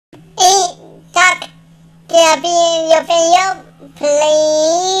Can I be in your video,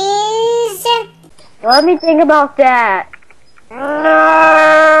 please? Let me think about that. No!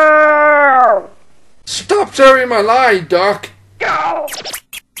 Stop sharing my lie, Duck. Go!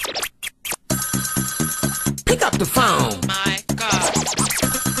 Pick up the phone. My God.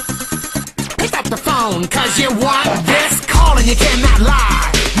 Pick up the phone, cause you want this call and you cannot lie.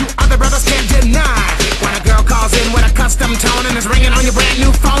 You other brothers can't deny. When a girl calls in with a custom tone and is ringing on your brand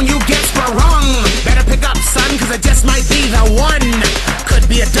new phone, you get sprung. Better pick up, son, cause it just might be the one. Could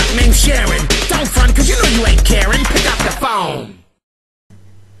be a duck named Sharon. Don't front, cause you know you ain't caring. Pick up the phone.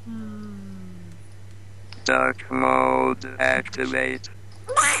 Duck mode activate.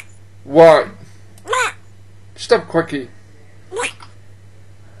 What? Stop, Quacky.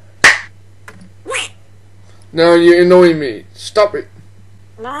 Now you're annoying me. Stop it.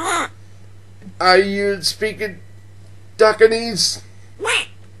 Are you speaking Duckanese?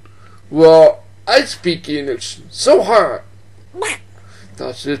 Well, I speak English so hard.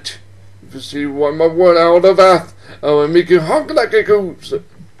 That's it. If you see one more word out of that, I will make you honk like a goose.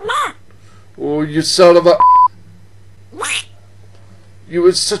 Oh, you son of a... You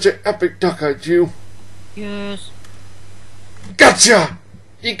were such an epic duck, aren't you? Yes. Gotcha!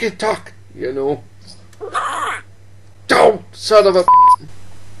 You can talk, you know. Don't, son of a...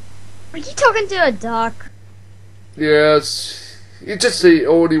 Are you talking to a duck? Yes. You just say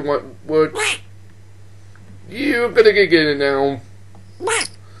only one word. You're gonna get it now.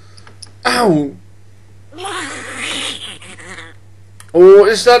 Ow! Oh,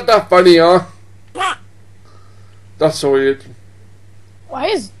 is that funny, huh? That's so weird. Why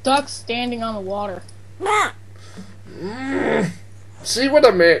is Duck standing on the water? See what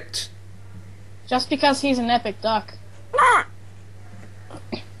I meant? Just because he's an epic duck.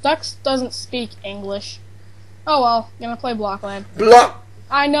 Ducks doesn't speak English. Oh well, gonna play Blockland. Block!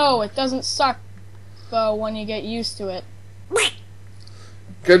 I know, it doesn't suck, though, when you get used to it.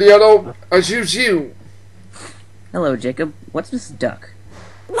 Cattyono, I choose you. Hello, Jacob. What's this duck?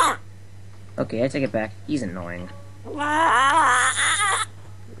 Okay, I take it back. He's annoying.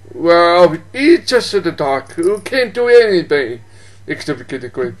 Well, he's just a duck who can't do anything except get a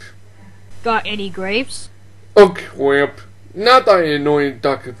grape. Got any grapes? Oh, crap. Not that annoying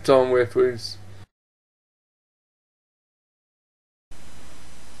duck it's on with, please.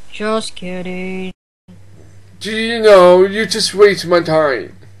 Just kidding. Do you know, you just waste my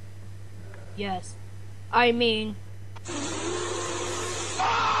time. Yes. I mean...